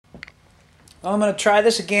Well, I'm going to try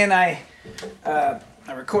this again. I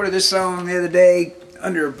recorded this song the other day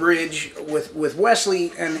under a bridge with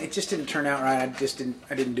Wesley, and it just didn't turn out right. I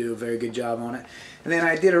didn't do a very good job on it. And then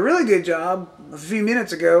I did a really good job a few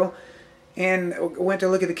minutes ago, and went to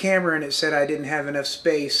look at the camera, and it said I didn't have enough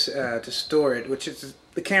space to store it, which is,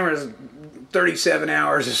 the camera's 37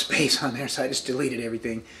 hours of space on there, so I just deleted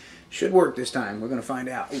everything. Should work this time. We're going to find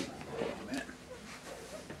out. Ooh, hold on a minute.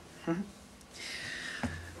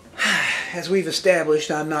 As we've established,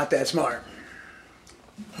 I'm not that smart.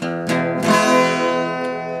 Try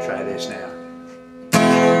this now.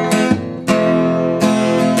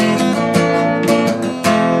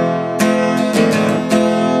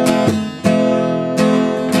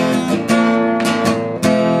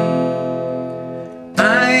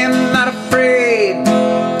 I am not afraid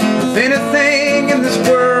of anything in this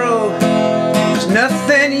world. There's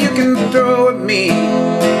nothing you can throw at me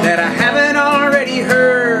that I haven't already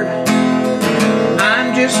heard.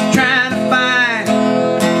 I'm just trying to find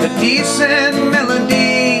a decent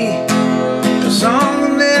melody, a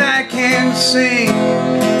song that I can sing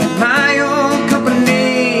in my own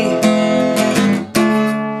company.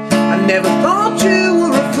 I never thought you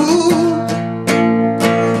were a fool,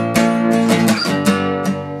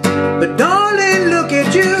 but darling, look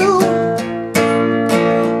at you.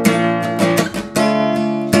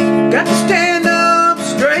 Got to stand up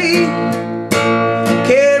straight,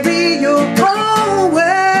 carry your own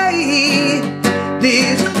way.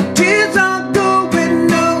 These tears aren't going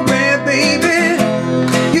nowhere, baby.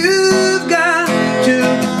 You've got to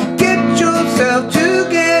get yourself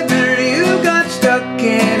together. You got stuck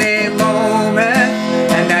in a moment,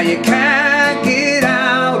 and now you can't get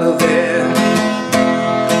out of it.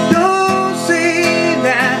 Don't say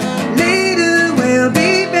that later will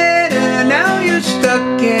be better. Now you're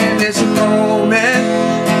stuck in this moment,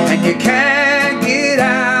 and you can't get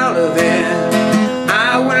out of it.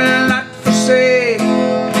 I would not forsake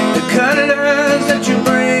the colors that you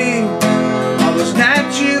bring, all those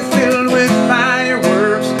nights you filled with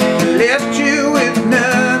fireworks that left you with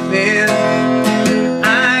nothing.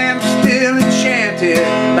 I am still enchanted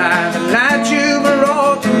by the light you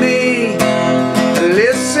brought to me.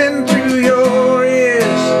 Listen through your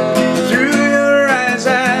ears, through your eyes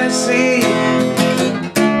I see.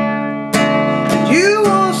 You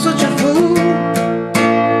are such a fool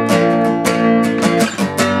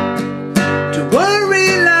to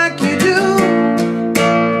worry like you do.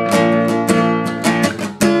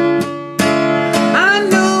 I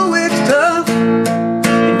know it's tough,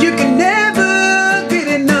 and you can never get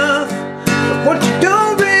enough of what you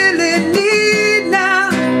don't really need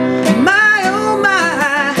now. My oh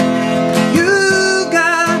my, you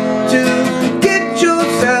got to get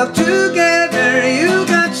yourself together. You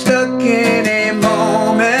got stuck in a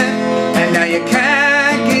moment, and now you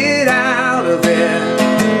can't get out of it.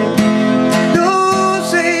 Don't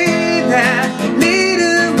say that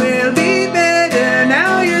later will be better.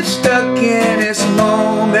 Now you're stuck in this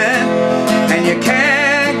moment, and you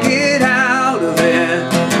can't get out of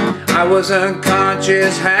it. I was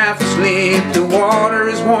unconscious, half asleep. The water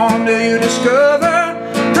is warm till you discover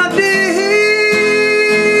how deep.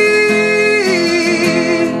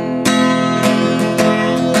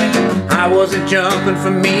 I wasn't jumping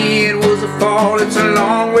for me, it was a fall. It's a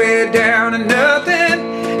long way down to nothing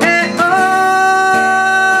at all.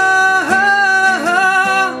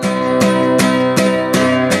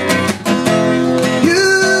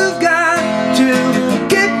 You've got to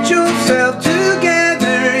get yourself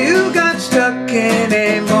together. You got stuck in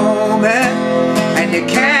a moment, and you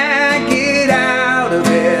can't get out of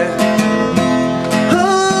it.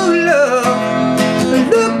 Oh love,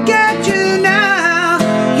 look at you now.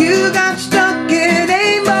 You got stuck in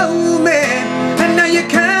a moment, and now you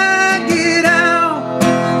can't get out.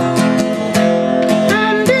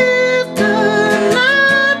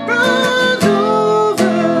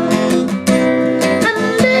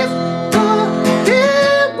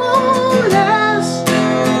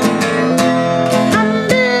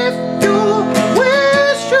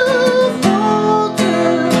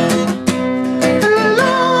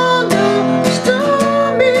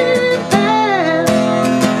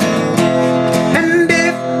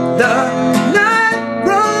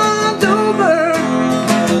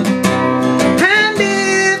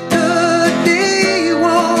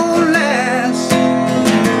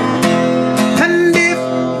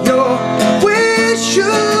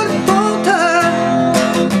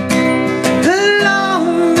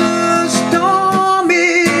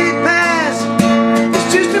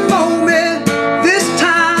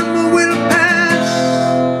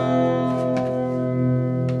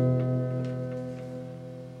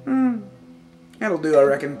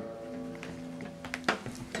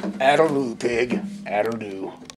 Addle-oo, pig. Addle-oo.